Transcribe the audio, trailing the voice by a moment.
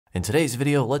In today's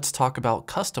video, let's talk about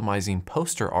customizing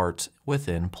poster arts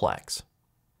within Plex.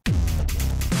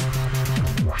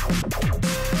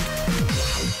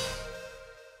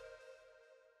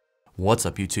 What's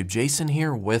up YouTube, Jason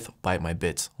here with Bite My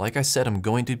Bits. Like I said, I'm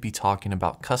going to be talking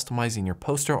about customizing your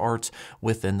poster arts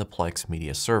within the Plex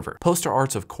media server. Poster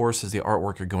arts, of course, is the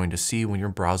artwork you're going to see when you're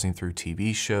browsing through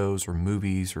TV shows or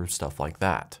movies or stuff like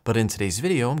that. But in today's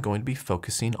video, I'm going to be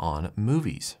focusing on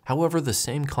movies. However, the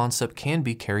same concept can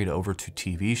be carried over to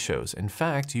TV shows. In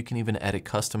fact, you can even edit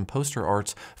custom poster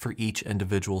arts for each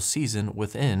individual season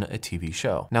within a TV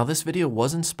show. Now, this video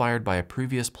was inspired by a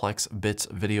previous Plex Bits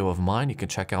video of mine. You can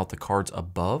check out the cards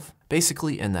above.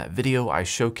 Basically, in that video, I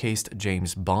showcased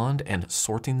James Bond and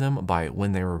sorting them by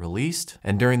when they were released.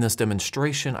 And during this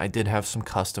demonstration, I did have some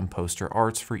custom poster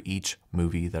arts for each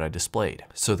movie that I displayed.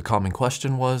 So the common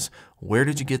question was, where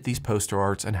did you get these poster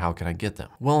arts and how can I get them?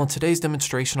 Well, in today's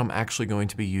demonstration, I'm actually going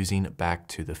to be using Back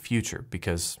to the Future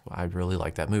because I really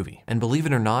like that movie. And believe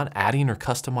it or not, adding or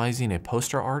customizing a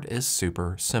poster art is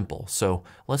super simple. So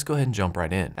let's go ahead and jump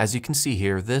right in. As you can see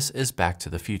here, this is Back to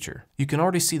the Future. You can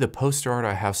already see the poster art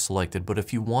I have selected, but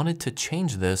if you wanted to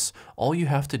change this, all you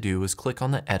have to do is click on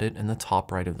the edit in the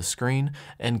top right of the screen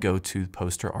and go to the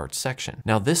poster art section.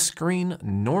 Now this screen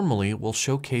normally will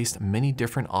showcase many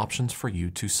different options for you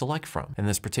to select from. In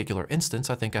this particular instance,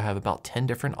 I think I have about 10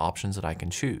 different options that I can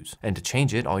choose. And to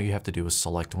change it, all you have to do is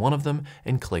select one of them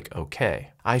and click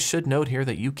OK. I should note here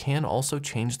that you can also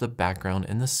change the background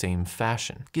in the same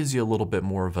fashion. It gives you a little bit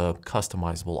more of a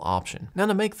customizable option. Now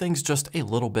to make things just a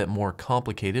little bit more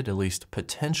complicated, at least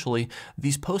potentially,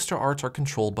 these poster arts are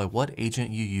controlled by what agent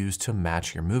you use to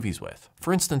match your movies with.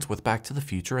 For instance, with Back to the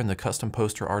Future and the custom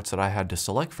poster arts that I had to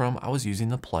select from, I was using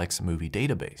the Plex movie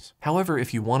database. However,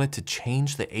 if you wanted to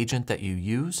change the agent that you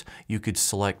use, you could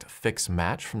select Fix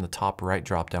Match from the top right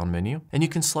drop-down menu, and you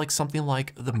can select something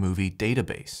like the movie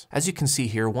database. As you can see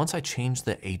here, once I change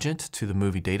the agent to the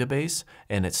movie database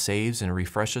and it saves and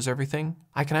refreshes everything,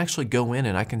 I can actually go in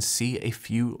and I can see a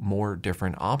few more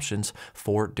different options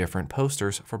for different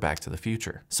posters for Back to the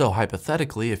Future. So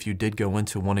hypothetically, if you did go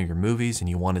into one of your movies and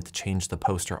you wanted to change the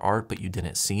poster art but you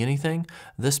didn't see anything,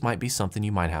 this might be something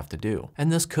you might have to do.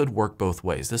 And this could work both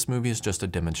ways. This movie is just a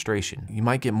demonstration. You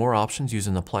might get more options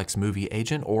using the Plex movie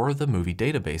agent or the movie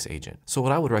database agent. So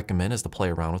what I would recommend is to play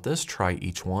around with this, try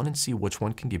each one and see which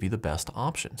one can give you the best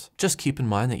options. Just keep in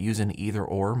mind that using either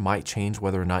or might change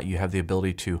whether or not you have the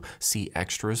ability to see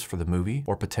extras for the movie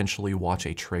or potentially watch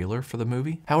a trailer for the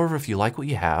movie. However, if you like what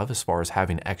you have as far as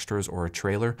having extras or a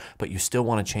trailer, but you still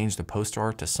want to change the poster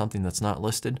art to something that's not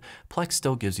listed, Plex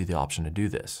still gives you the option to do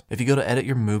this. If you go to edit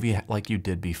your movie like you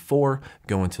did before,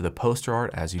 go into the poster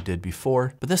art as you did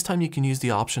before, but this time you can use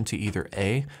the option to either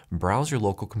A, browse your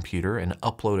local computer and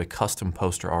upload a custom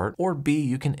poster art, or B,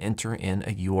 you can enter in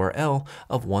a URL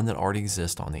of one that already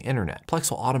exists on the internet. Plex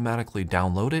will automatically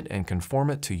download it and conform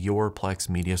it to your Plex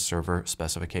media server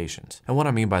specifications. And what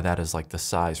I mean by that is like the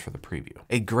size for the preview.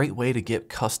 A great way to get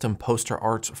custom poster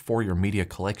arts for your media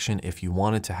collection if you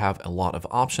wanted to have a lot of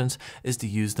options is to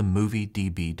use the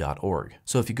moviedb.org.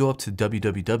 So if you go up to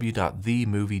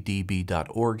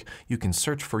www.themoviedb.org, you can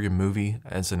search for your movie.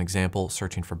 As an example,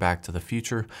 searching for Back to the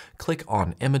Future, click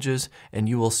on images and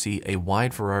you will see a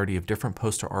wide variety of different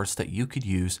poster arts that you could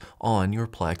use on your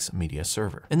Plex media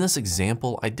server. In this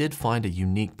example, I did find a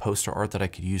unique poster art that I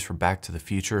could use for Back to the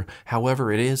Future.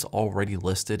 However, it is already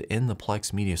listed in the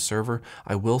Plex media server.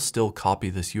 I will still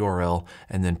copy this URL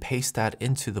and then paste that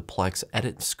into the Plex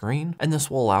edit screen, and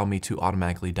this will allow me to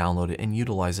automatically download it and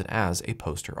utilize it as a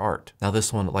poster art. Now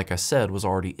this one, like I said, was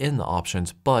already in the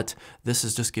options, but this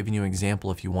is just giving you an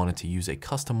example if you wanted to use a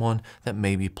custom one that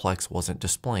maybe Plex wasn't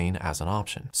displaying as an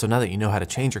option. So now that you know how to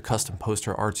change your custom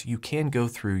poster arts, you can go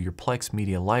through your Plex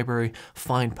media library,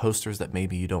 find posters that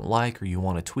maybe you don't like or you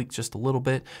want to tweak just a little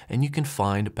bit, and you can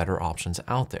find better options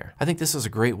out there. I think this is a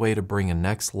great way to bring a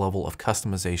next level of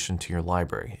customization to your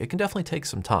library. It can definitely take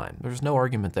some time. There's no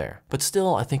argument there. But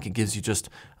still, I think it gives you just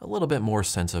a little bit more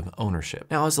sense of ownership.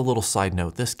 Now, as a little side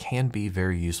note, this can be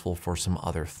very useful for some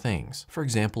other things. For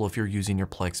example, if you're using your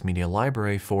Plex media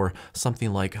library for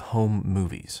something like home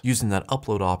movies, using that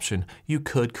upload option, you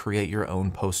could create your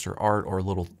own poster art or a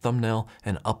little thumbnail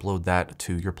and upload that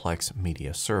to your Plex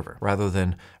media server, rather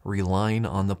than relying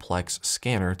on the Plex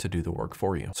scanner to do the work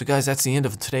for you. So guys, that's the end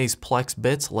of today's Plex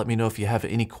Bits. Let me know if you have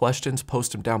any questions,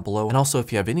 post them down below. And also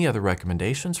if you have any other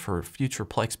recommendations for future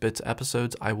Plex Bits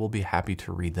episodes, I will be happy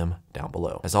to read them down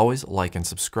below. As always, like and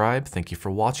subscribe. Thank you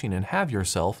for watching and have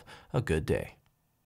yourself a good day.